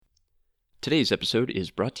Today's episode is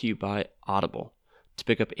brought to you by Audible. To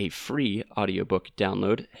pick up a free audiobook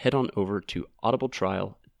download, head on over to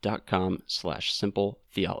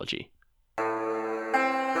audibletrial.com/simpletheology.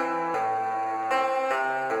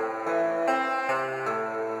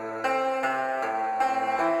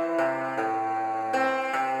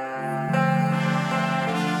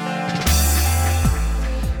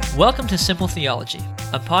 Welcome to Simple Theology,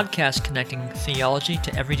 a podcast connecting theology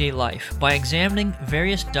to everyday life by examining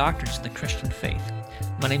various doctrines of the Christian faith.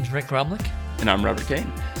 My name's Rick Grumlick. And I'm Robert Kane.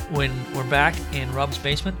 When we're back in Rob's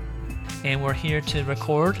basement, and we're here to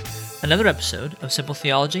record another episode of Simple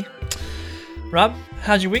Theology. Rob,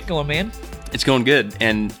 how's your week going, man? It's going good,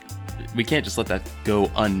 and we can't just let that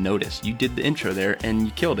go unnoticed. You did the intro there, and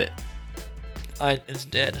you killed it. It's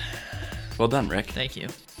dead. Well done, Rick. Thank you.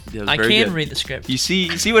 I can read the script. You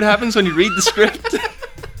see what happens when you read the script?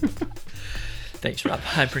 Thanks, Rob.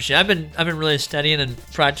 I appreciate it. I've been really studying and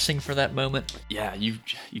practicing for that moment. Yeah, you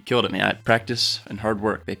killed it, man. Practice and hard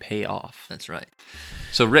work, they pay off. That's right.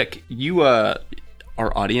 So, Rick,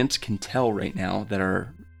 our audience can tell right now that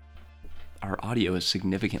our audio is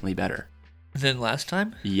significantly better Than last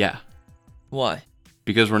time? Yeah, Why?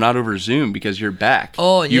 because we're not over Zoom. Because you're back.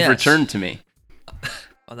 Oh, You've yes. returned to me.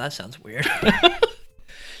 Oh, that sounds weird.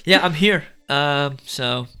 Yeah, I'm here.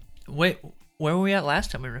 So, wait, where were we at last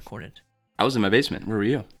time we recorded? I was in my basement. Where were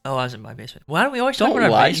you? Oh, I was in my basement. Why don't we always talk Don't about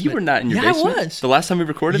our lie. basement? You were not in your yeah, basement. I was. The last time we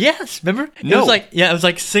recorded? Yes, remember? No. It was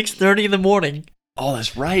like 6:30 in the morning. Oh,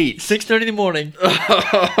 that's right. 6:30 in the morning.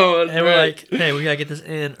 Oh, that's And we're like, hey, we gotta get this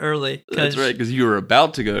in early. That's right, because you were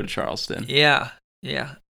about to go to Charleston. Yeah.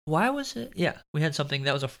 Why was it? Yeah, we had something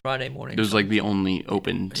that was a Friday morning. It was like the only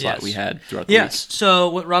open slot we had throughout the Yes. So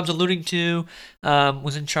what Rob's alluding to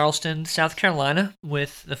was in Charleston, South Carolina,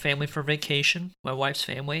 with the family for vacation, my wife's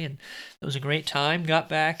family, and it was a great time. Got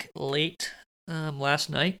back late last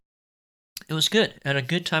night. It was good. Had a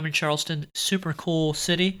good time in Charleston. Super cool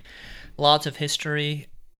city. Lots of history.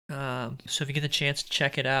 So if you get the chance to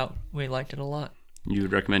check it out, we liked it a lot. You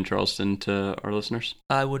would recommend Charleston to our listeners?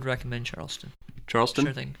 I would recommend Charleston. Charleston?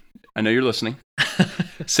 Sure thing. I know you're listening.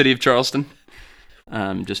 City of Charleston.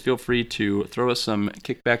 Just feel free to throw us some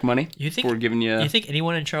kickback money. You think we're giving you? You think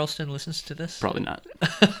anyone in Charleston listens to this? Probably not.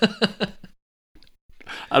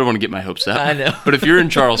 I don't want to get my hopes up. I know. But if you're in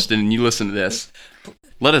Charleston and you listen to this,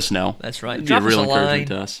 let us know. That's right. It'd Drop be a real us a encouragement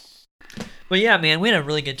line. to us. But yeah, man, we had a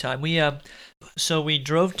really good time. We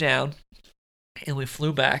drove down and we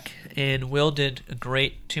flew back, and Will did a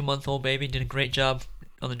great 2-month-old baby. Did a great job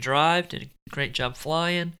on the drive. Did a great job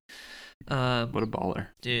flying. What a baller.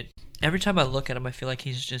 Dude, every time I look at him, I feel like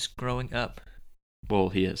he's just growing up. Well,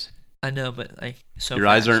 he is. I know, but like so. Your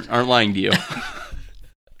fast. eyes aren't lying to you.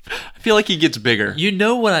 I feel like he gets bigger. You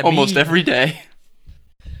know what I mean? Almost every day.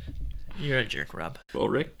 You're a jerk, Rob. Well,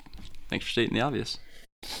 Rick, thanks for stating the obvious.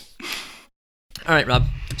 All right, Rob.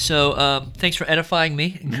 So thanks for edifying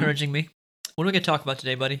me, encouraging me. What are we going to talk about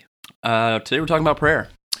today, buddy? Today we're talking about prayer.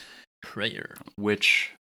 Prayer.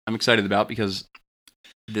 Which I'm excited about because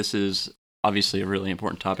this is obviously a really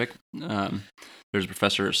important topic. There's a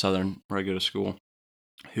professor at Southern, where I go to school,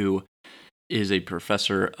 who is a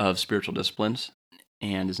professor of spiritual disciplines,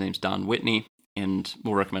 and his name's Don Whitney, and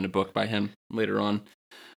we'll recommend a book by him later on.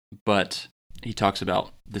 But he talks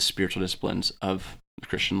about the spiritual disciplines of the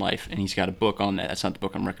Christian life, and he's got a book on that. That's not the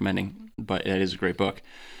book I'm recommending, but it is a great book.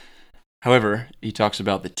 However, he talks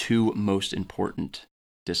about the two most important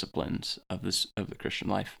disciplines of the Christian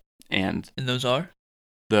life, and those are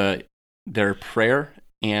their prayer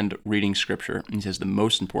and reading Scripture. And he says the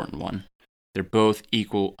most important one. They're both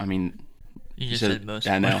equal. I mean, you just said most.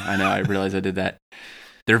 I know. I realize I did that.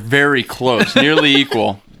 They're very close, nearly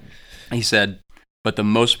equal. He said, but the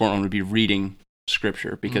most important one would be reading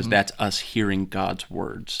Scripture, because that's us hearing God's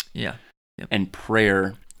words. Yeah. Yep. And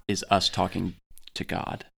prayer is us talking to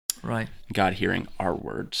God. Right. God hearing our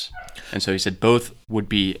words. And so he said both would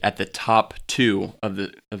be at the top two of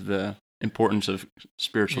the importance of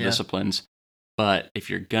spiritual disciplines. But if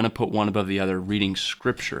you're going to put one above the other, reading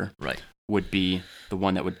Scripture would be the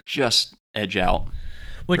one that would just edge out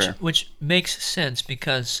prayer. Which makes sense,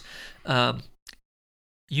 because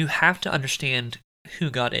you have to understand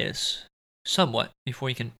who God is somewhat before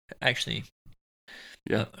you can actually,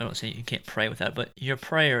 I don't say you can't pray without, but your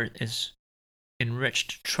prayer is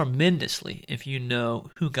enriched tremendously if you know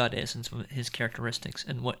who God is and some of his characteristics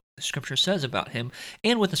and what the Scripture says about him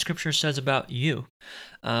and what the Scripture says about you.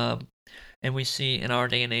 And we see in our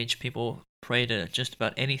day and age people pray to just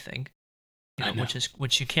about anything,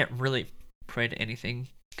 which you can't really pray to anything,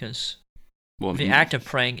 because the act of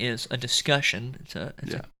praying is a discussion. It's a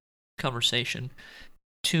conversation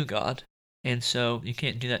to God. And so you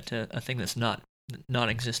can't do that to a thing that's not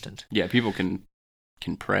non-existent. Yeah, people can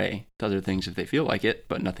pray to other things if they feel like it,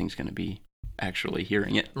 but nothing's going to be actually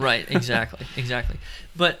hearing it. Right, exactly.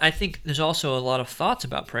 But I think there's also a lot of thoughts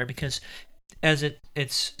about prayer because as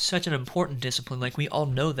it's such an important discipline, like we all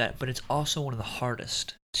know that, but it's also one of the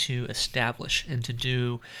hardest to establish and to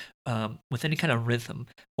do with any kind of rhythm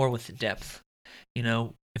or with depth.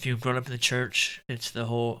 If you've grown up in the church, it's the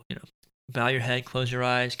whole, bow your head, close your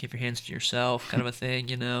eyes, keep your hands to yourself kind of a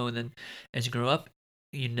thing, and then as you grow up,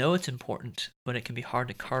 it's important, but it can be hard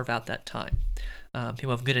to carve out that time.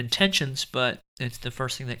 People have good intentions, but it's the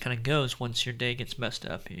first thing that kind of goes once your day gets messed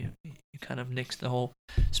up. You kind of nix the whole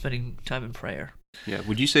spending time in prayer. Yeah.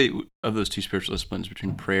 Would you say of those two spiritual disciplines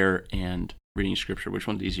between prayer and reading scripture, which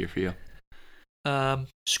one's easier for you?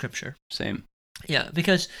 Scripture. Same. Yeah,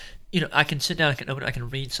 because I can sit down, I can open it, I can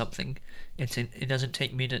read something. It doesn't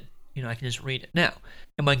take me to I can just read it. Now,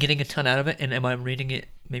 am I getting a ton out of it, and am I reading it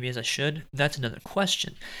maybe as I should? That's another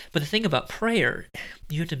question. But the thing about prayer,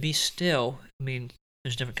 you have to be still. I mean,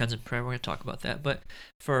 there's different kinds of prayer. We're going to talk about that. But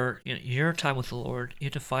for your time with the Lord, you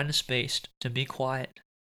have to find a space to be quiet,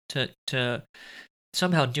 to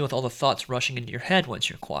somehow deal with all the thoughts rushing into your head once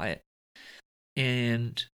you're quiet,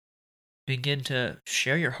 and begin to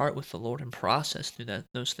share your heart with the Lord and process through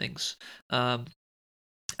those things. I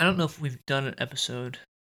don't know if we've done an episode.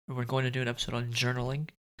 We're going to do an episode on journaling,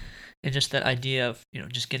 and just that idea of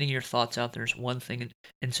just getting your thoughts out there is one thing,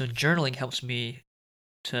 and so journaling helps me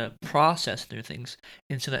to process through things,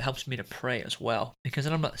 and so that helps me to pray as well, because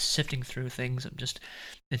then I'm not sifting through things.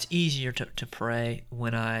 It's easier to pray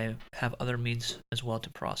when I have other means as well to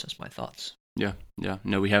process my thoughts. Yeah.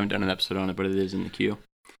 No, we haven't done an episode on it, but it is in the queue.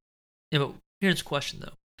 Yeah, but here's the question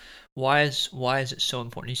though: why is it so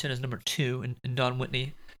important? You said it's number 2, and Don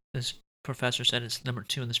Whitney, this professor, said it's number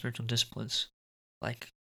 2 in the spiritual disciplines. Like,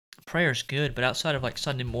 prayer is good, but outside of like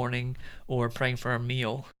Sunday morning or praying for our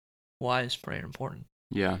meal, why is prayer important?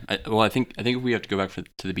 Yeah, I think we have to go back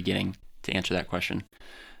to the beginning to answer that question.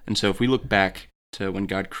 And so if we look back to when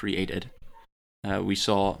God created, we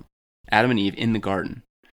saw Adam and Eve in the garden,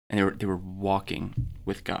 and they were walking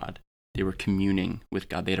with God. They were communing with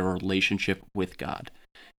God. They had a relationship with God.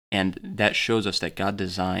 And that shows us that God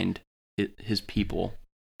designed his people,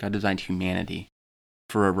 God designed humanity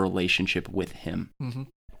for a relationship with him. Mm-hmm.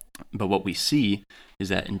 But what we see is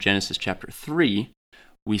that in Genesis chapter 3,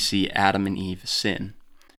 we see Adam and Eve sin.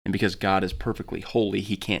 And because God is perfectly holy,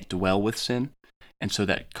 he can't dwell with sin. And so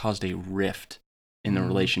that caused a rift in the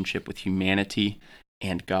relationship with humanity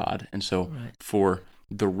and God. And so for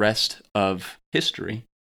the rest of history,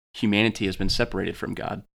 humanity has been separated from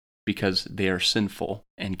God because they are sinful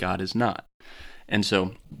and God is not. And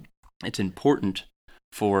so it's important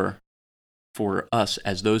for us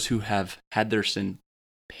as those who have had their sin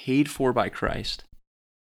paid for by Christ,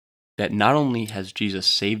 that not only has Jesus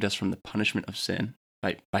saved us from the punishment of sin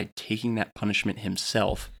by taking that punishment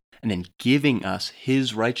himself and then giving us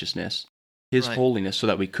his righteousness, his holiness, so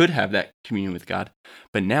that we could have that communion with God,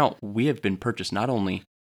 but now we have been purchased not only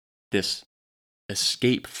this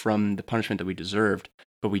escape from the punishment that we deserved,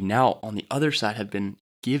 but we now on the other side have been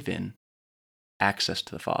given access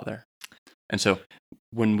to the Father. And so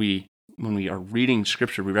when we are reading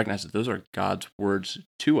scripture, we recognize that those are God's words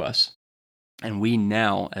to us. And we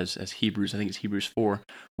now, as Hebrews, I think it's Hebrews 4,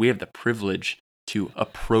 we have the privilege to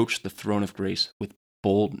approach the throne of grace with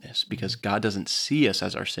boldness, because God doesn't see us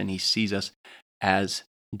as our sin. He sees us as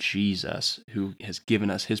Jesus, who has given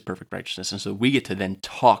us his perfect righteousness. And so we get to then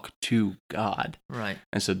talk to God. Right.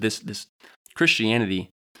 And so this Christianity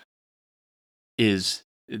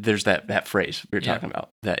there's that phrase we were talking about,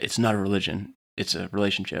 that it's not a religion, it's a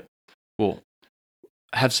relationship. Well,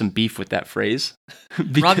 I have some beef with that phrase.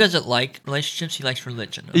 Rob doesn't like relationships, he likes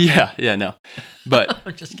religion. Okay? Yeah, no. But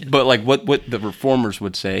I'm just kidding. But like what the reformers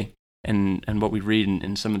would say, and what we read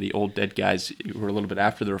in some of the old dead guys who were a little bit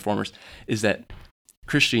after the reformers, is that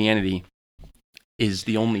Christianity is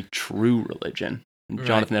the only true religion.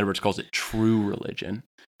 Jonathan Edwards calls it true religion.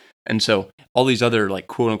 And so all these other like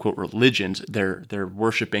quote unquote religions, they're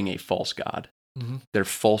worshiping a false god. Mm-hmm. They're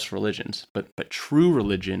false religions. But true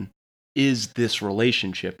religion is this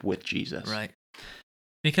relationship with Jesus. Right.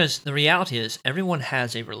 Because the reality is everyone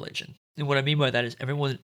has a religion. And what I mean by that is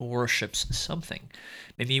everyone worships something.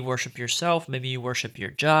 Maybe you worship yourself, maybe you worship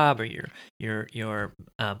your job or your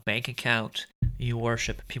bank account. You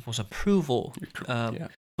worship people's approval.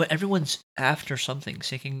 But everyone's after something,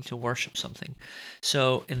 seeking to worship something.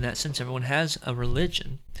 So in that sense, everyone has a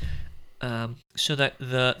religion. So that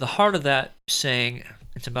the heart of that saying,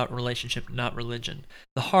 it's about relationship, not religion.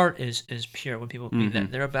 The heart is pure when people mean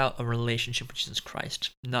that. They're about a relationship with Jesus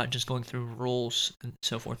Christ, not just going through rules and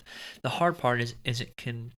so forth. The hard part is it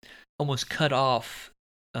can almost cut off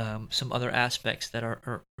some other aspects that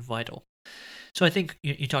are vital. So I think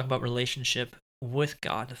you talk about relationship with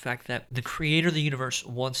God, the fact that the creator of the universe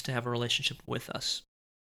wants to have a relationship with us.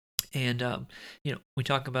 And, we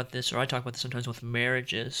talk about this, or I talk about this sometimes with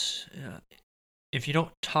marriages. If you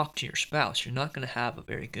don't talk to your spouse, you're not going to have a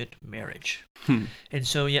very good marriage. And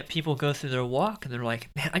so yet people go through their walk and they're like,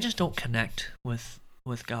 man, I just don't connect with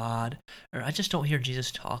God, or I just don't hear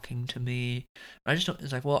Jesus talking to me. Or I just don't.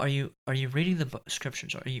 It's like, well, are you reading the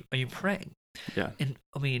scriptures? Are you praying? Yeah. And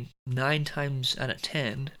I mean, 9 times out of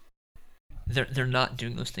 10, they're not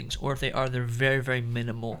doing those things, or if they are, they're very, very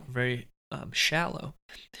minimal, very shallow.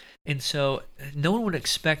 And so no one would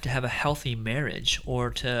expect to have a healthy marriage or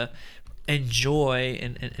to enjoy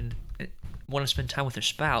and want to spend time with their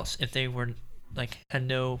spouse if they were had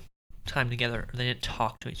no time together, or they didn't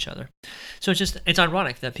talk to each other. So it's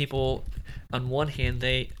ironic that people, on one hand,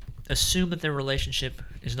 they assume that their relationship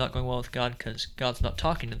is not going well with God because God's not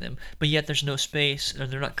talking to them, but yet there's no space, or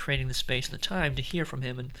they're not creating the space and the time to hear from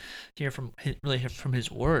Him and hear from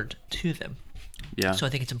His Word to them. Yeah. So I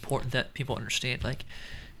think it's important that people understand,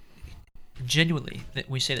 genuinely, that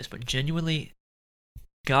we say this, but genuinely,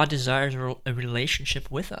 God desires a relationship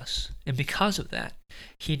with us, and because of that,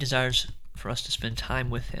 He desires for us to spend time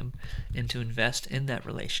with Him and to invest in that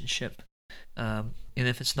relationship. And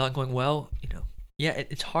if it's not going well,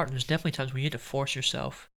 it's hard. There's definitely times where you have to force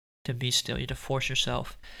yourself to be still. You have to force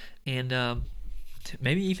yourself, and to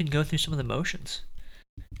maybe even go through some of the motions.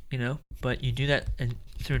 But you do that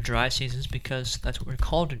through dry seasons because that's what we're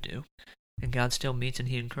called to do, and God still meets and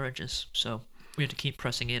He encourages. So we have to keep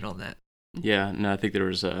pressing in on that. Yeah, no, I think there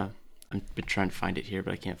was I've been trying to find it here,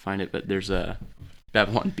 but I can't find it. But there's a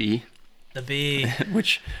Babylon Bee. The Bee.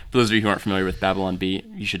 Which, for those of you who aren't familiar with Babylon Bee,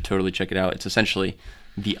 you should totally check it out. It's essentially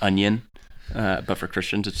The Onion, but for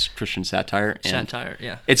Christians. It's Christian satire. And satire,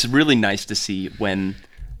 yeah. It's really nice to see when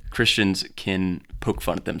Christians can poke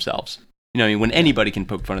fun at themselves. When anybody can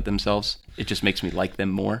poke fun at themselves, it just makes me like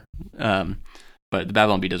them more. But the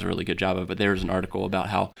Babylon Bee does a really good job of it. But there's an article about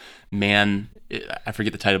how man, I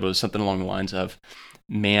forget the title, but it was something along the lines of,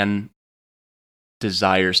 man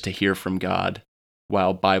desires to hear from God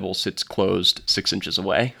while Bible sits closed 6 inches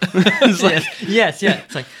away. Yes.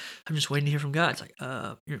 It's like, I'm just waiting to hear from God. It's like,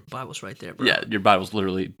 your Bible's right there, bro. Yeah, your Bible's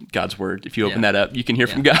literally God's word. If you open that up, you can hear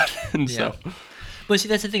from God. So, but see,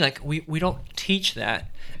 that's the thing. We don't teach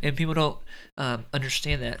that, and people don't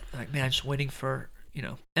understand that. Like, man, I'm just waiting for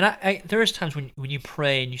And I there is times when you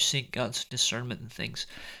pray and you seek God's discernment and things,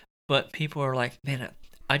 but people are like, man,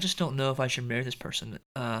 I just don't know if I should marry this person.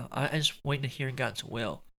 I just waiting to hear God's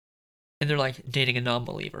will. And they're like dating a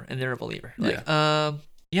non-believer, and they're a believer.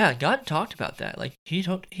 Yeah, God talked about that. Like he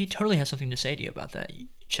totally has something to say to you about that.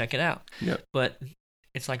 Check it out. Yep. But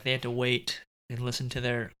it's like they have to wait and listen to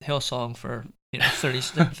their Hillsong for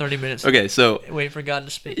 30 minutes. Okay, so wait for God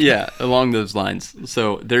to speak. Yeah, along those lines.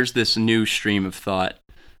 So there's this new stream of thought.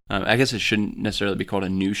 I guess it shouldn't necessarily be called a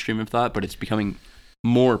new stream of thought, but it's becoming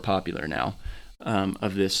more popular now.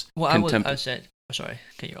 Of this. Well, I said, sorry,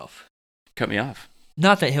 cut you off. Cut me off.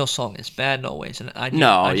 Not that Hillsong is bad in all ways, and I do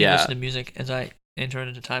listen to music as I enter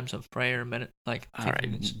into times of prayer and all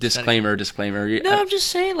right, disclaimer. No, I'm just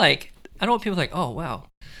saying, I don't want people oh, wow.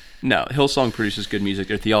 No, Hillsong produces good music.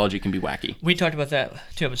 Their theology can be wacky. We talked about that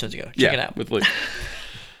 2 episodes ago. Check it out. With Luke.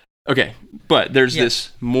 Okay, but there's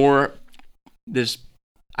this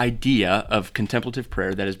idea of contemplative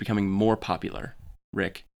prayer that is becoming more popular,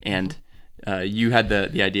 Rick, and you had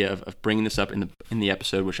the idea of bringing this up in the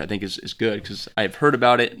episode, which I think is good because I've heard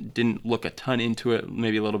about it, didn't look a ton into it,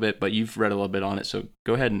 maybe a little bit, but you've read a little bit on it. So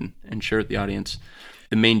go ahead and share with the audience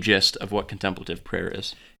the main gist of what contemplative prayer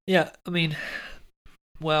is. Yeah, I mean,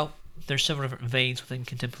 well, there's several different veins within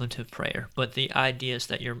contemplative prayer, but the idea is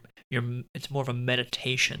that it's more of a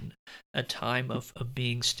meditation, a time of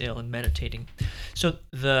being still and meditating. So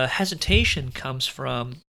the hesitation comes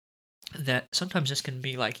from that sometimes this can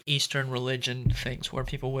be like Eastern religion things where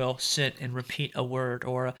people will sit and repeat a word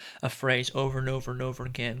or a phrase over and over and over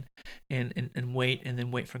again and wait and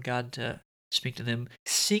then wait for God to speak to them,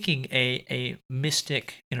 seeking a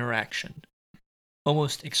mystic interaction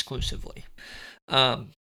almost exclusively. Now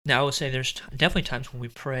I would say there's definitely times when we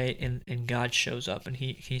pray and God shows up and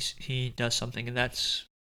he does something, and that's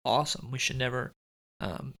awesome. We should never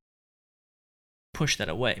push that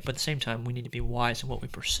away, but at the same time we need to be wise in what we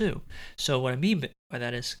pursue. So what I mean by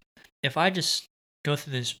that is, if I just go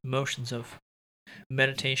through these motions of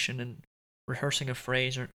meditation and rehearsing a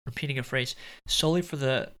phrase or repeating a phrase solely for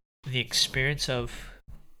the experience of,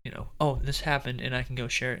 oh, this happened and I can go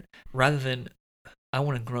share it, rather than I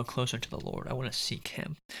want to grow closer to the Lord. I want to seek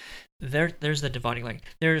Him. There's the dividing line.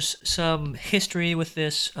 There's some history with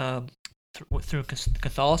this through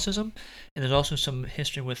Catholicism, and there's also some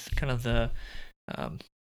history with kind of the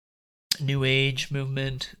New Age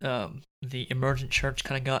movement. The emergent church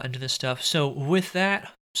kind of got into this stuff. So with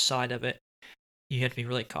that side of it, you have to be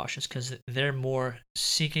really cautious because they're more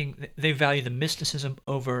seeking. They value the mysticism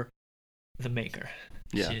over the Maker.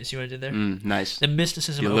 Yeah. See what I did there? Nice. The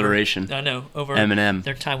mysticism. The alliteration. Over Eminem.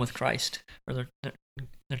 Their time with Christ or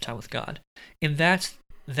their time with God, and that's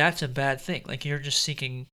a bad thing. Like, you're just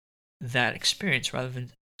seeking that experience rather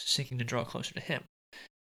than seeking to draw closer to Him.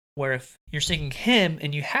 Where if you're seeking Him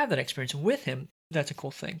and you have that experience with Him, that's a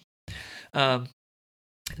cool thing.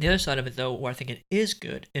 The other side of it, though, where I think it is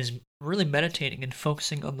good, is really meditating and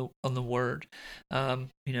focusing on the Word.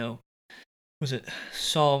 Was it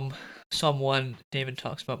Psalm 1? David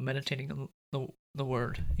talks about meditating on the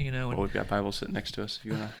Word. Well, we've got Bible sitting next to us. If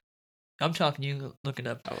you wanna, I'm talking. You look it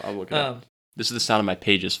up. I'll look it up. This is the sound of my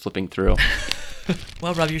pages flipping through.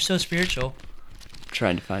 Well, Rob, you're so spiritual.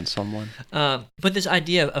 Trying to find someone. But this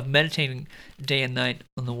idea of meditating day and night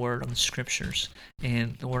on the Word, on the Scriptures,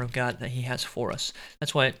 and the Word of God that He has for us.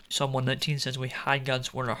 That's why Psalm 119 says we hide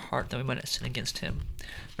God's Word in our heart that we might not sin against Him.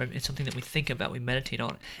 Right? It's something that we think about, we meditate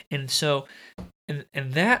on. And so, in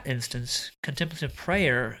that instance, contemplative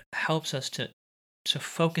prayer helps us to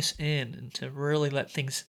focus in and to really let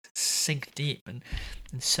things sink deep and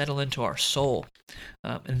settle into our soul.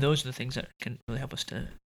 And those are the things that can really help us to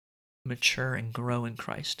mature and grow in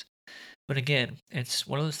Christ. But again, it's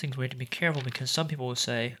one of those things we have to be careful, because some people will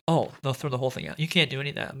say, oh, they'll throw the whole thing out. You can't do any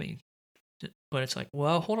of that. But it's like,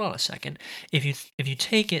 well, hold on a second. If you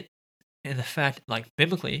take it in the fact, like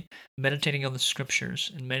biblically, meditating on the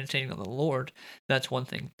Scriptures and meditating on the Lord, that's one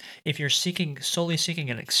thing. If you're solely seeking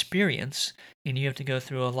an experience, and you have to go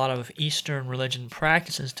through a lot of Eastern religion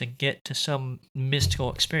practices to get to some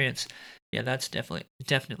mystical experience, yeah, that's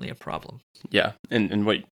definitely a problem. Yeah, and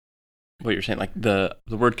what you're saying, like the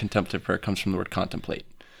word contemplative prayer comes from the word contemplate.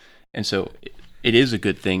 And so it is a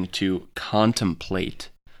good thing to contemplate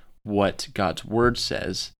what God's Word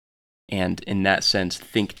says, and in that sense,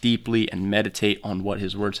 think deeply and meditate on what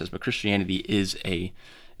His Word says. But Christianity is a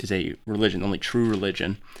religion, the only true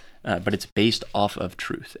religion, but it's based off of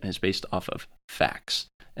truth, and it's based off of facts.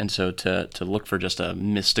 And so to look for just a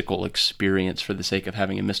mystical experience for the sake of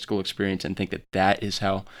having a mystical experience and think that is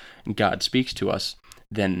how God speaks to us,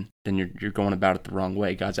 then you're going about it the wrong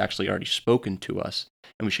way. God's actually already spoken to us,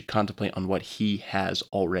 and we should contemplate on what He has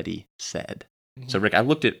already said. Mm-hmm. So, Rick, I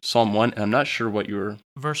looked at Psalm 1, and I'm not sure what you were...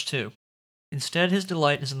 Verse 2. Instead, his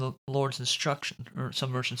delight is in the Lord's instruction, or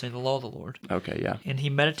some versions say the law of the Lord. Okay, yeah. And he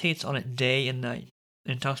meditates on it day and night.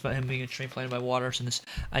 And it talks about him being a tree planted by waters, and this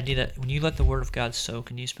idea that when you let the Word of God soak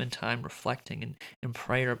and you spend time reflecting and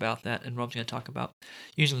prayer about that, and Rob's going to talk about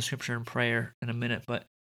using the Scripture in prayer in a minute, but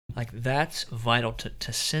like that's vital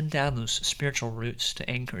to send down those spiritual roots to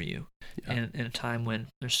anchor you in a time when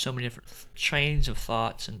there's so many different trains of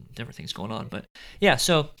thoughts and different things going on. But yeah,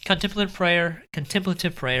 so contemplative prayer,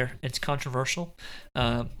 it's controversial.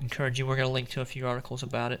 Encourage you. We're going to link to a few articles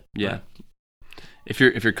about it. Yeah. If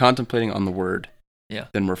you're contemplating on the Word,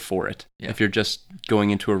 then we're for it. Yeah. If you're just going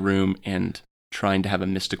into a room and trying to have a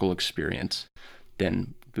mystical experience,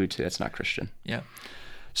 then we would say that's not Christian. Yeah.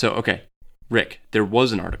 So, okay. Rick, there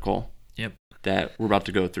was an article that we're about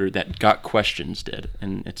to go through that Got Questions did,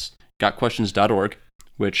 and it's gotquestions.org,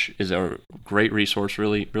 which is a great resource,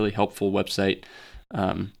 really, really helpful website.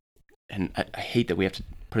 And I hate that we have to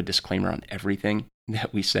put a disclaimer on everything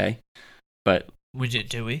that we say, but...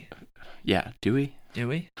 Do we? Yeah, do we? Do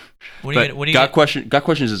we? Got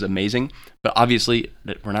Questions is amazing, but obviously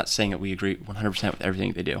we're not saying that we agree 100% with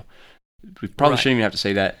everything they do. We probably shouldn't even have to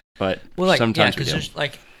say that, but sometimes we do. There's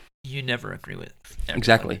you never agree with everything.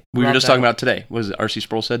 Exactly. We were just talking about today. What is it? R.C.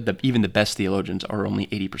 Sproul said that even the best theologians are only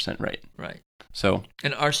 80% right. Right. So.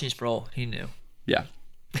 And R.C. Sproul, he knew. Yeah.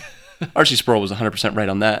 R.C. Sproul was 100% right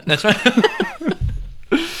on that. That's right.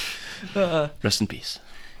 Rest in peace.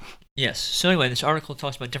 Yes. So anyway, this article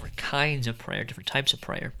talks about different kinds of prayer, different types of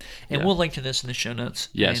prayer, and we'll link to this in the show notes.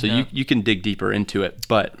 Yeah. And, so you can dig deeper into it,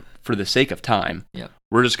 but for the sake of time,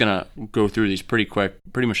 we're just going to go through these pretty quick,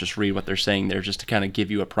 pretty much just read what they're saying there, just to kind of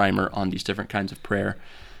give you a primer on these different kinds of prayer.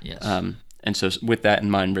 Yes. And so with that in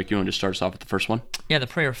mind, Rick, you want to just start us off with the first one? Yeah, the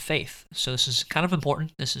prayer of faith. So this is kind of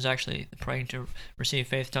important. This is actually praying to receive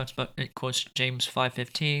faith. It quotes James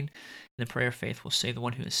 5:15. The prayer of faith will save the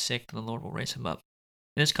one who is sick, and the Lord will raise him up.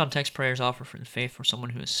 In this context, prayer is offered in faith for someone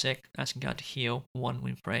who is sick, asking God to heal. When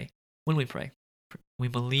we pray, we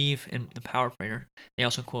believe in the power of prayer. They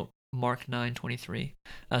also quote Mark 9:23.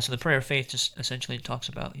 So the prayer of faith just essentially talks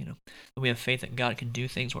about, that we have faith that God can do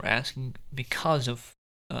things we're asking because of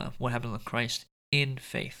what happened with Christ in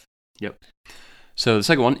faith. Yep. So the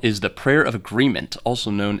second one is the prayer of agreement,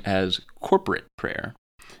 also known as corporate prayer,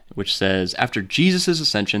 which says, after Jesus'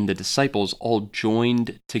 ascension, the disciples all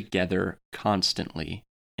joined together constantly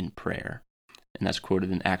in prayer. And that's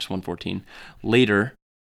quoted in Acts 1:14. Later,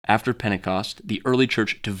 after Pentecost, the early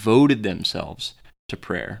church devoted themselves to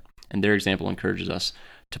prayer, and their example encourages us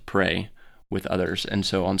to pray with others. And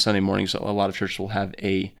so on Sunday mornings, a lot of churches will have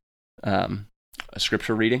a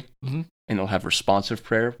scripture reading, and they'll have responsive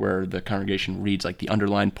prayer where the congregation reads like the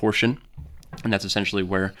underlined portion, and that's essentially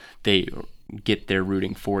where they get their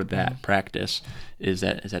rooting for that practice, is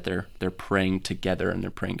that they're praying together and they're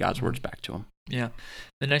praying God's words back to them. Yeah.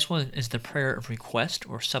 The next one is the prayer of request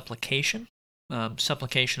or supplication.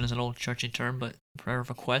 Supplication is an old churchy term, but prayer of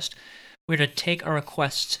request. We're to take our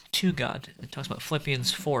requests to God. It talks about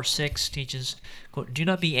Philippians 4:6 teaches, quote, do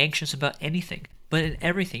not be anxious about anything, but in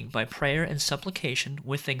everything, by prayer and supplication,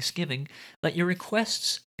 with thanksgiving, let your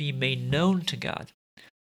requests be made known to God.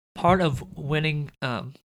 Part of winning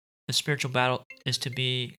the spiritual battle is to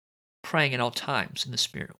be praying at all times in the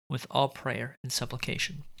Spirit, with all prayer and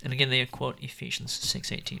supplication. And again, they quote Ephesians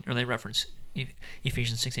 6:18, or they reference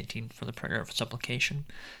Ephesians 6:18 for the prayer of supplication,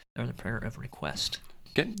 or the prayer of request.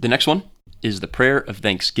 Okay, the next one is the prayer of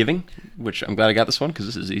thanksgiving, which I'm glad I got this one because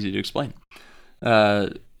this is easy to explain.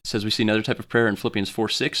 It says we see another type of prayer in Philippians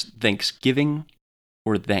 4:6, thanksgiving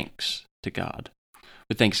or thanks to God.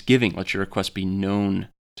 With thanksgiving, let your requests be known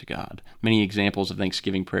to God. Many examples of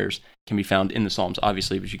thanksgiving prayers can be found in the Psalms,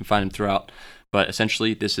 obviously, but you can find them throughout. But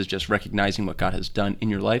essentially, this is just recognizing what God has done in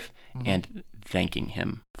your life and thanking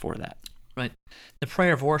Him for that. Right. The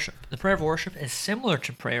prayer of worship. The prayer of worship is similar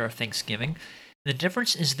to prayer of thanksgiving. The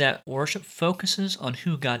difference is that worship focuses on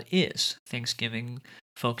who God is. Thanksgiving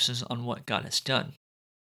focuses on what God has done.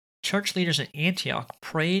 Church leaders at Antioch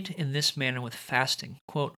prayed in this manner with fasting.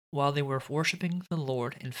 Quote, while they were worshiping the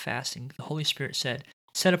Lord and fasting, the Holy Spirit said,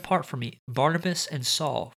 set apart for me Barnabas and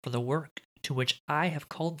Saul for the work to which I have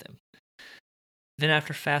called them. Then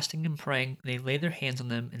after fasting and praying, they laid their hands on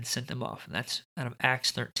them and sent them off. And that's out of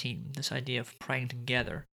Acts 13, this idea of praying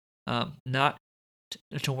together, not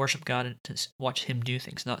to worship God and to watch Him do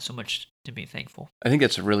things, not so much to be thankful. I think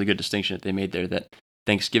that's a really good distinction that they made there, that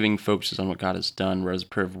thanksgiving focuses on what God has done, whereas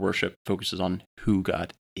prayer of worship focuses on who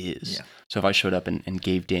God is. Yeah. So if I showed up and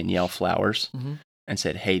gave Danielle flowers and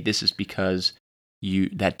said, hey, this is because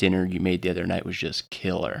that dinner you made the other night was just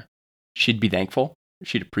killer, she'd be thankful.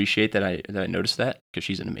 She'd appreciate that I noticed that, because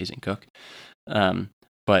she's an amazing cook.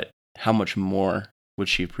 But how much more would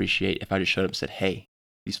she appreciate if I just showed up and said, hey,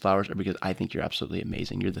 these flowers are because I think you're absolutely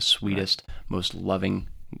amazing. You're the sweetest, most loving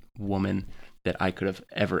woman that I could have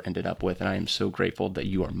ever ended up with, and I am so grateful that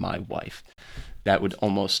you are my wife. That would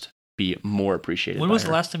almost be more appreciated. When was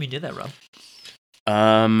the last time you did that, Rob?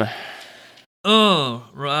 Oh,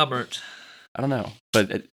 Robert. I don't know,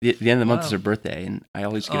 but at the end of the month is her birthday, and I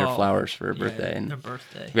always get her flowers for her birthday. And her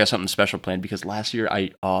birthday. We got something special planned, because last year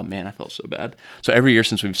I felt so bad. So every year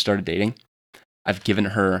since we've started dating, I've given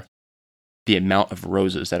her the amount of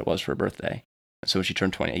roses that it was for her birthday. So when she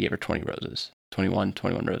turned 20, I gave her 20 roses, 21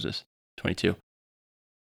 roses, 22.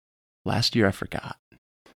 Last year I forgot.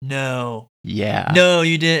 No. Yeah. No,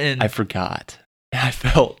 you didn't. I forgot. I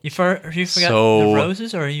felt you forgot so the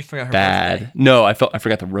roses, or you forgot her bad. birthday? No, I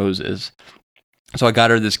forgot the roses. So I got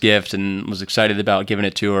her this gift and was excited about giving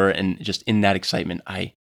it to her, and just in that excitement,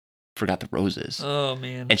 I forgot the roses. Oh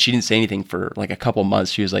man! And she didn't say anything for like a couple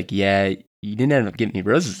months. She was like, "Yeah, you didn't end up giving me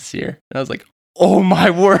roses this year." And I was like, "Oh my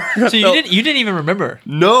word!" So you didn't even remember?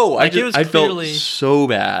 No, like I felt so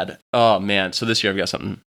bad. Oh man! So this year I've got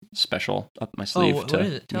something special up my sleeve what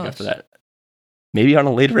is it? Tell make us. up for that. Maybe on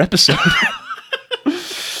a later episode.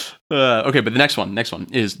 Okay, but the next one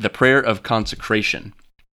is the prayer of consecration.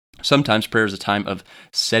 Sometimes prayer is a time of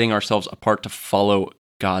setting ourselves apart to follow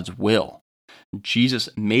God's will. Jesus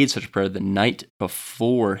made such a prayer the night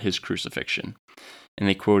before his crucifixion. And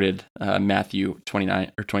they quoted Matthew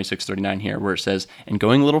 26:39 here, where it says, and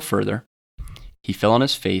going a little further, he fell on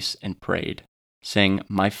his face and prayed, saying,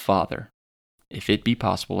 my Father, if it be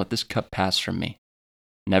possible, let this cup pass from me.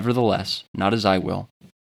 Nevertheless, not as I will,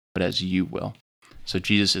 but as you will. So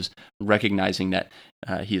Jesus is recognizing that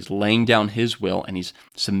he is laying down his will and he's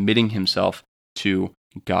submitting himself to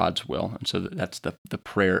God's will. And so that's the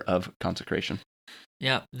prayer of consecration.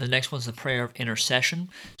 Yeah, the next one's the prayer of intercession.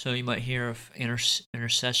 So you might hear of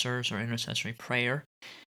intercessors or intercessory prayer.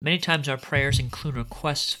 Many times our prayers include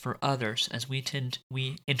requests for others as we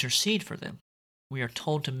intercede for them. We are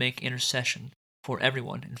told to make intercession for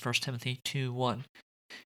everyone in 1 Timothy 2:1.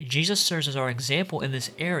 Jesus serves as our example in this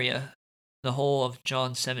area. The whole of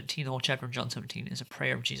John 17, the whole chapter of John 17 is a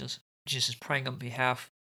prayer of Jesus. Jesus is praying on behalf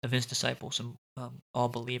of his disciples and all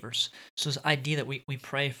believers. So this idea that we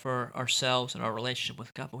pray for ourselves and our relationship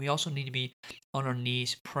with God, but we also need to be on our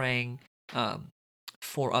knees praying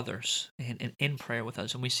for others and in prayer with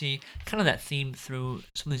us. And we see kind of that theme through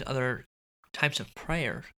some of these other types of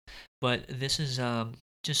prayer. But this is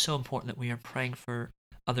just so important that we are praying for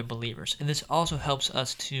other believers. And this also helps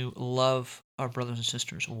us to love our brothers and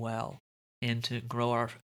sisters well and to grow our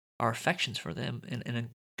affections for them in a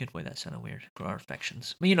good way. That sounded weird. Grow our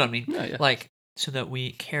affections. But you know what I mean? Yeah. Like, so that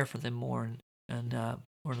we care for them more and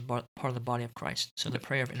we're part of the body of Christ. So the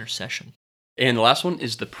prayer of intercession. And the last one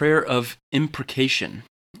is the prayer of imprecation.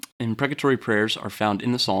 Imprecatory prayers are found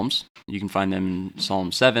in the Psalms. You can find them in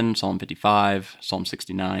Psalm 7, Psalm 55, Psalm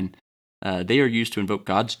 69. They are used to invoke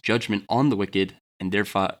God's judgment on the wicked and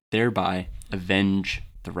thereby avenge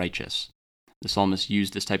the righteous. The psalmist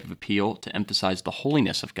used this type of appeal to emphasize the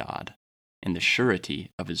holiness of God and the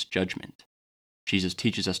surety of his judgment. Jesus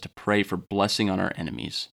teaches us to pray for blessing on our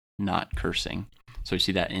enemies, not cursing. So we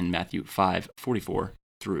see that in Matthew 5:44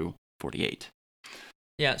 through 48.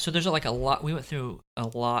 Yeah, so there's like a lot. We went through a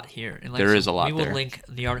lot here. And like there is a lot there. We will link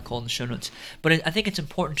the article in the show notes. But I think it's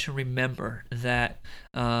important to remember that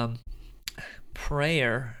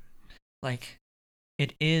prayer, like,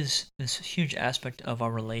 it is this huge aspect of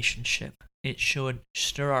our relationship. It should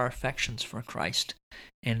stir our affections for Christ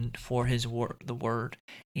and for his word, the word.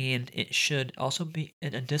 And it should also be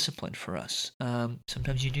a discipline for us.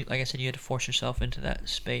 Sometimes you do, like I said, you have to force yourself into that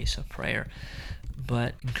space of prayer.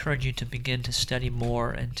 But encourage you to begin to study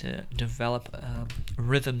more and to develop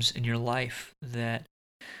rhythms in your life that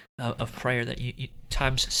of prayer, that you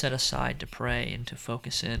times set aside to pray and to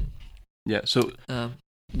focus in. Yeah. So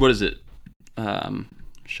what is it? 1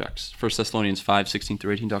 Thessalonians 5:16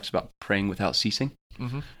 through 18 talks about praying without ceasing.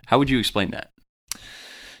 Mm-hmm. How would you explain that?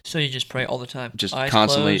 So you just pray all the time, just eyes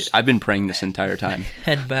constantly. closed, I've been praying this entire time.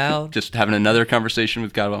 Head bowed, just having another conversation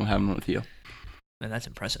with God while I'm having one with you. Man, that's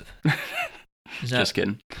impressive. Just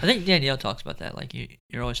kidding. I think Danielle talks about that. Like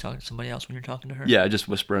you're always talking to somebody else when you're talking to her. Yeah, I just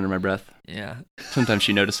whisper under my breath. Yeah. Sometimes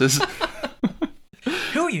she notices.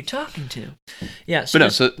 Who are you talking to? Yeah. So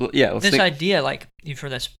this idea, like you've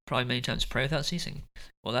heard that probably many times, pray without ceasing.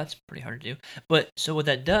 Well, that's pretty hard to do. But so what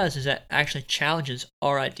that does is that actually challenges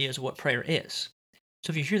our ideas of what prayer is.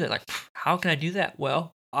 So if you hear that, like, how can I do that?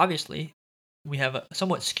 Well, obviously, we have a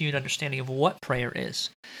somewhat skewed understanding of what prayer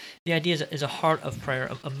is. The idea is a heart of prayer,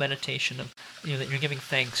 of meditation, of that you're giving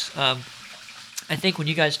thanks. I think when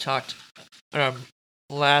you guys talked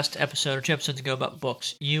last episode or 2 episodes ago about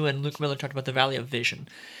books, you and Luke Miller talked about the Valley of Vision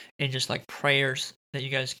and just like prayers that you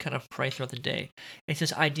guys kind of pray throughout the day. It's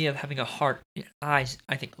this idea of having a heart, eyes,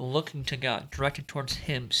 I think, looking to God, directed towards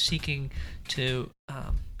Him, seeking to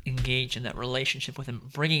engage in that relationship with Him,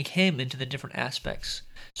 bringing Him into the different aspects.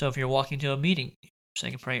 So if you're walking to a meeting,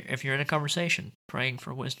 saying a prayer. If you're in a conversation, praying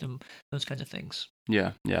for wisdom, those kinds of things.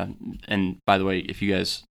 Yeah. And by the way, if you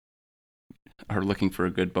guys are looking for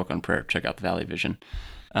a good book on prayer, check out The Valley of Vision.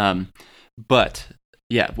 But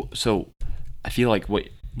yeah, so I feel like what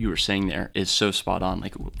you were saying there is so spot on.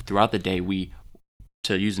 Like throughout the day,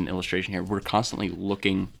 to use an illustration here, we're constantly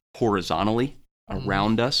looking horizontally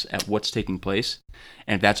around us at what's taking place.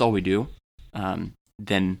 And if that's all we do,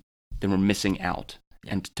 then we're missing out.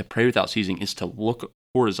 And to pray without ceasing is to look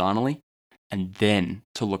horizontally and then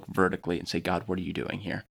to look vertically and say, God, what are you doing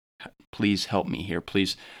here? Please help me here.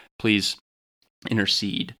 Please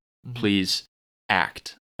intercede. Mm-hmm. Please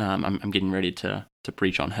act. I'm getting ready to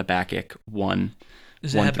preach on Habakkuk 1.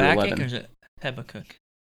 Is it 1 Habakkuk or is it Habakkuk?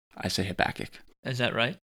 I say Habakkuk. Is that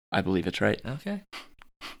right? I believe it's right. Okay.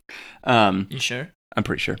 You sure? I'm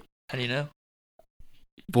pretty sure. How do you know?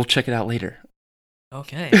 We'll check it out later.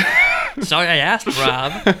 Okay. Sorry I asked,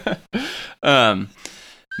 Rob.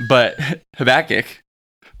 But Habakkuk,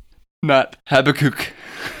 not Habakkuk,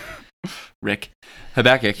 Rick.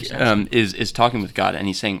 Habakkuk is talking with God, and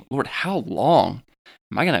he's saying, Lord, how long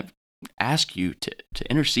am I going to ask you to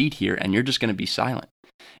intercede here, and you're just going to be silent?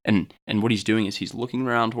 And what he's doing is he's looking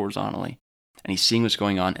around horizontally, and he's seeing what's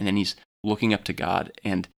going on, and then he's looking up to God,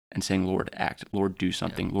 and and saying, Lord, act, Lord, do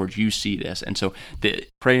something, Lord, you see this. And so the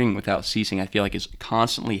praying without ceasing, I feel like, is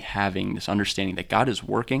constantly having this understanding that God is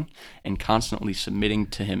working and constantly submitting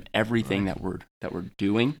to him everything that we're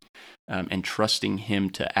doing, and trusting him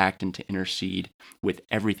to act and to intercede with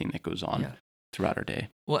everything that goes on throughout our day.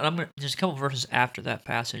 Well, I'm just a couple verses after that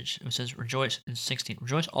passage. It says, rejoice in 16.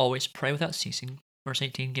 Rejoice always, pray without ceasing. Verse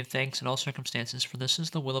 18, give thanks in all circumstances, for this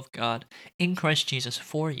is the will of God in Christ Jesus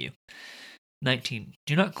for you. 19,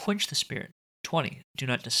 do not quench the spirit. 20, do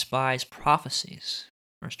not despise prophecies.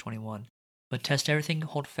 Verse 21, but test everything,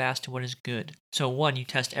 hold fast to what is good. So 1, you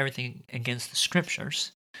test everything against the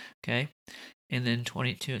scriptures, okay? And then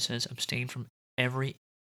 22, it says, abstain from every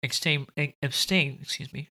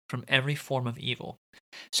form of evil.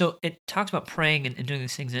 So it talks about praying and doing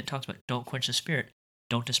these things, and it talks about don't quench the spirit,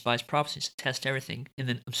 don't despise prophecies, test everything, and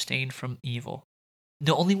then abstain from evil.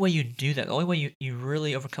 The only way you do that, the only way you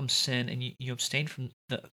really overcome sin and you abstain from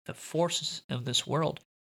the forces of this world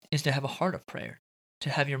is to have a heart of prayer, to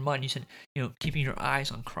have your mind, you said, keeping your eyes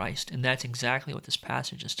on Christ. And that's exactly what this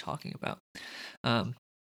passage is talking about. And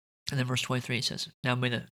then verse 23 says, now may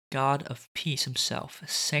the God of peace himself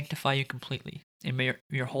sanctify you completely, and may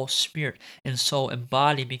your whole spirit and soul and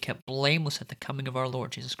body be kept blameless at the coming of our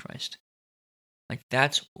Lord Jesus Christ. Like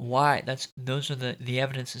those are the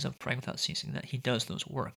evidences of praying without ceasing, that he does those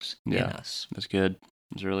works in us. That's good.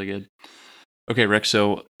 That's really good. Okay, Rick,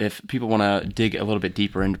 so if people want to dig a little bit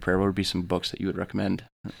deeper into prayer, what would be some books that you would recommend?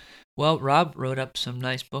 Well, Rob wrote up some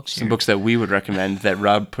nice books here. Some books that we would recommend that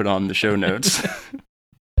Rob put on the show notes.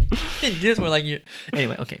 Just more like you.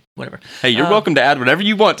 Anyway, okay, whatever. Hey, you're welcome to add whatever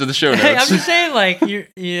you want to the show notes. Hey, I'm just saying,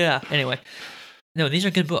 yeah. Anyway, no, these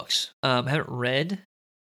are good books. I haven't read.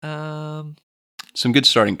 Some good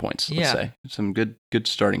starting points, let's say. Some good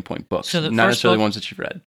starting point books. So not necessarily ones that you've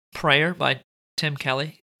read. Prayer by Tim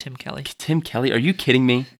Kelly. Tim Kelly? Are you kidding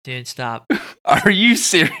me? Dude, stop. Are you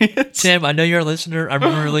serious? Tim, I know you're a listener. I'm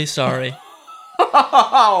really sorry.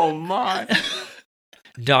 Oh, my.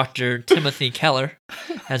 Dr. Timothy Keller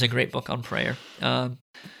has a great book on prayer.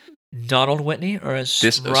 Donald Whitney, or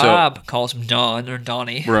as Rob calls him, Don or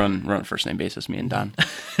Donnie. We're on first name basis, me and Don.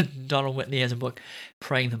 Donald Whitney has a book,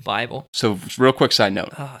 Praying the Bible. So, real quick side note.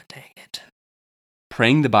 Oh, dang it.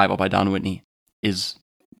 Praying the Bible by Don Whitney is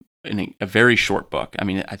a very short book. I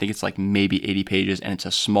mean, I think it's like maybe 80 pages, and it's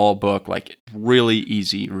a small book, like really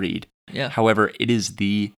easy read. Yeah. However, it is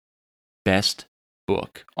the best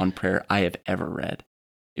book on prayer I have ever read.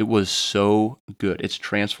 It was so good. It's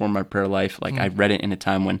transformed my prayer life. Like I read it in a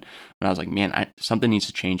time when I was like, man, something needs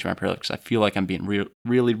to change in my prayer life, because I feel like I'm being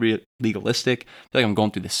really legalistic. I feel like I'm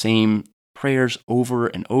going through the same prayers over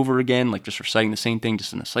and over again, like just reciting the same thing,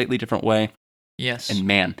 just in a slightly different way. Yes. And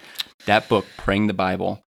man, that book, Praying the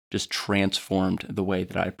Bible, just transformed the way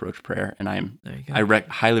that I approach prayer. And I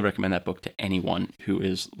highly recommend that book to anyone who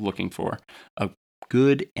is looking for a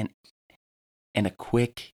good and a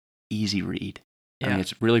quick, easy read. Yeah. I mean,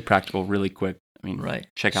 it's really practical, really quick. I mean,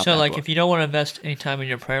 check out that book. If you don't want to invest any time in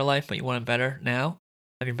your prayer life, but you want it better now,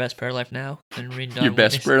 have your best prayer life now, then read Don Your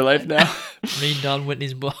best prayer life now? Read Don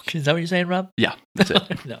Whitney's book. Is that what you're saying, Rob? Yeah, that's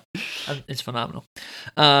it. No, it's phenomenal.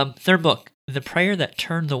 Third book, The Prayer That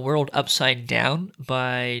Turned the World Upside Down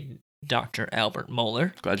by Dr. Albert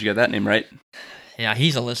Mohler. Glad you got that name right. Yeah,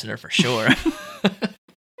 he's a listener for sure.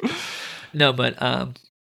 No, but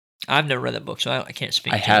I've never read that book, so I can't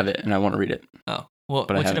speak. I have it, and I want to read it. Oh, well,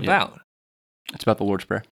 what's it about? It's about the Lord's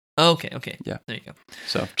Prayer. Oh, okay. Yeah. There you go.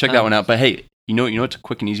 So check that one out. But hey, you know what's a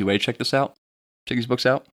quick and easy way to check this out? Check these books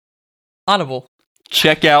out? Audible.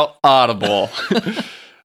 Check out Audible.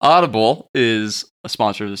 Audible is a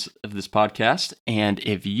sponsor of this podcast, and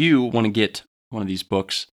if you want to get one of these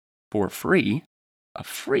books for free, a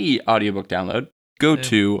free audiobook download, go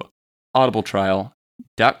to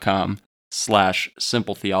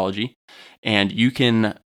audibletrial.com/simpletheology, and you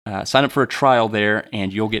can sign up for a trial there,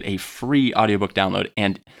 and you'll get a free audiobook download.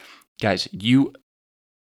 And guys, you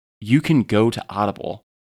can go to Audible,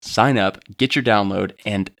 sign up, get your download,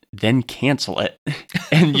 and then cancel it,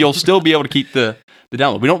 and you'll still be able to keep the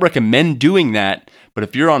download. We don't recommend doing that, but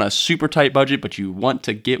if you're on a super tight budget, but you want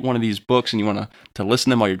to get one of these books and you want to listen to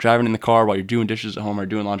them while you're driving in the car, while you're doing dishes at home or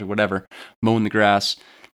doing laundry, whatever, mowing the grass,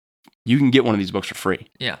 you can get one of these books for free.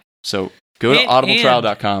 Yeah. So go to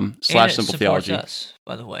audibletrial.com/simpletheology. It supports us,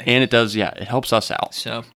 by the way. And it does, it helps us out.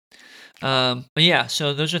 So, but yeah,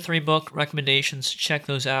 so those are 3 book recommendations. Check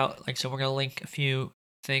those out. Like I said, we're going to link a few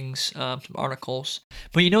things, some articles.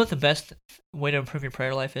 But you know what the best way to improve your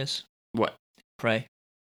prayer life is? What? Pray.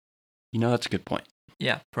 That's a good point.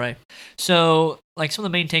 Yeah, pray. So, like some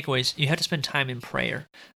of the main takeaways, you have to spend time in prayer.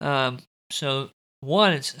 So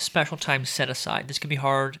one, it's special time set aside. This can be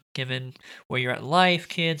hard given where you're at in life,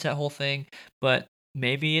 kids, that whole thing. But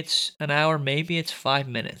maybe it's an hour, maybe it's 5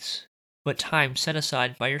 minutes. But time set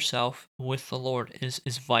aside by yourself with the Lord is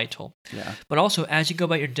vital. Yeah. But also, as you go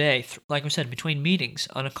about your day, like we said, between meetings,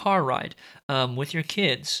 on a car ride, with your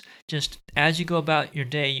kids, just as you go about your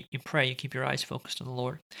day, you pray, you keep your eyes focused on the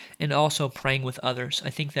Lord. And also praying with others.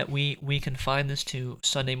 I think that we confine this to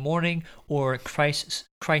Sunday morning or crisis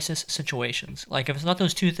situations. Like, if it's not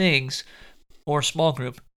those two things, or small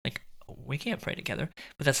group, like, we can't pray together.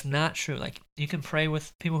 But that's not true. Like, you can pray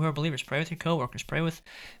with people who are believers, pray with your coworkers, pray with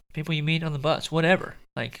people you meet on the bus, whatever.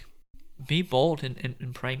 Like, be bold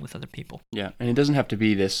in praying with other people. Yeah, and it doesn't have to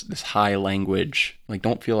be this high language. Like,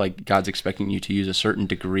 don't feel like God's expecting you to use a certain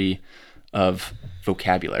degree of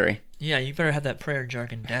vocabulary. Yeah, you better have that prayer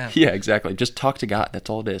jargon down. Yeah, exactly. Just talk to God. That's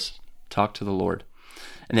all it is. Talk to the Lord.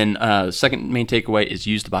 And then the second main takeaway is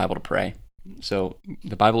use the Bible to pray. So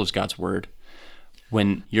the Bible is God's word.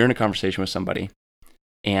 When you're in a conversation with somebody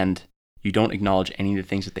and you don't acknowledge any of the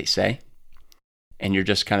things that they say, and you're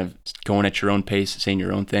just kind of going at your own pace, saying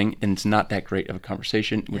your own thing, and it's not that great of a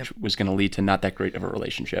conversation, which was going to lead to not that great of a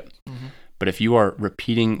relationship. Mm-hmm. But if you are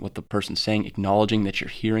repeating what the person's saying, acknowledging that you're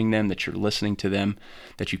hearing them, that you're listening to them,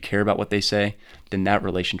 that you care about what they say, then that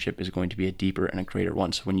relationship is going to be a deeper and a greater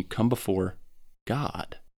one. So when you come before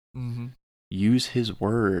God, mm-hmm. use His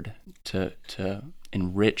word to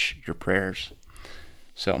enrich your prayers.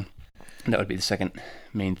 So that would be the second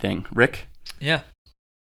main thing. Rick? Yeah.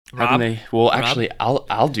 Rob? Actually,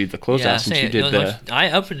 I'll do the closeout since you did the...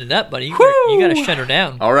 I opened it up, buddy. You got to shut her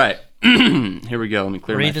down. All right. Here we go. Let me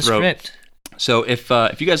clear my throat. Read the script. So if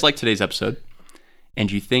you guys like today's episode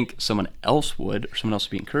and you think someone else would, or someone else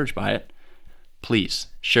would be encouraged by it, please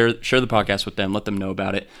share the podcast with them. Let them know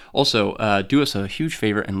about it. Also, do us a huge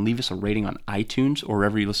favor and leave us a rating on iTunes or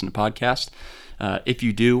wherever you listen to podcasts. If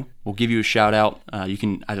you do, we'll give you a shout out. You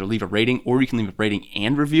can either leave a rating or you can leave a rating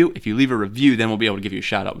and review. If you leave a review, then we'll be able to give you a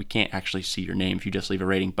shout out. We can't actually see your name if you just leave a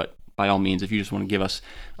rating, but by all means, if you just want to give us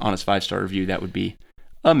an honest 5-star review, that would be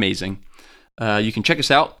amazing. You can check us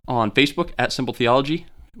out on Facebook at Simple Theology.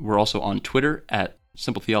 We're also on Twitter at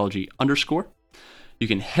SimpleTheology_. You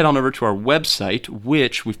can head on over to our website,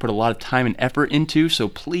 which we've put a lot of time and effort into, so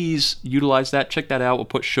please utilize that. Check that out. We'll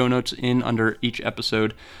put show notes in under each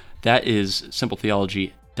episode. That is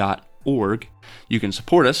simpletheology.org. You can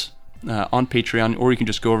support us on Patreon, or you can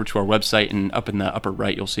just go over to our website, and up in the upper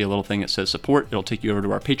right, you'll see a little thing that says support. It'll take you over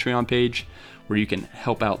to our Patreon page where you can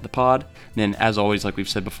help out the pod. And then, as always, like we've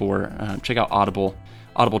said before, check out Audible,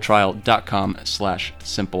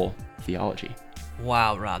 audibletrial.com/simpletheology.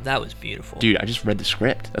 Wow, Rob, that was beautiful. Dude, I just read the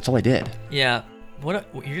script. That's all I did. Yeah.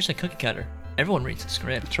 You're just a cookie cutter. Everyone reads the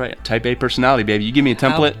script. That's right. Type A personality, baby. You give me a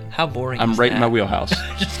template. How boring I'm is right that? in my wheelhouse.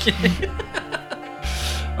 Just kidding.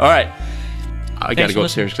 All right. I got to go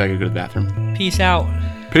upstairs because I got to go to the bathroom. Peace out.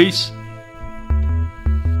 Peace.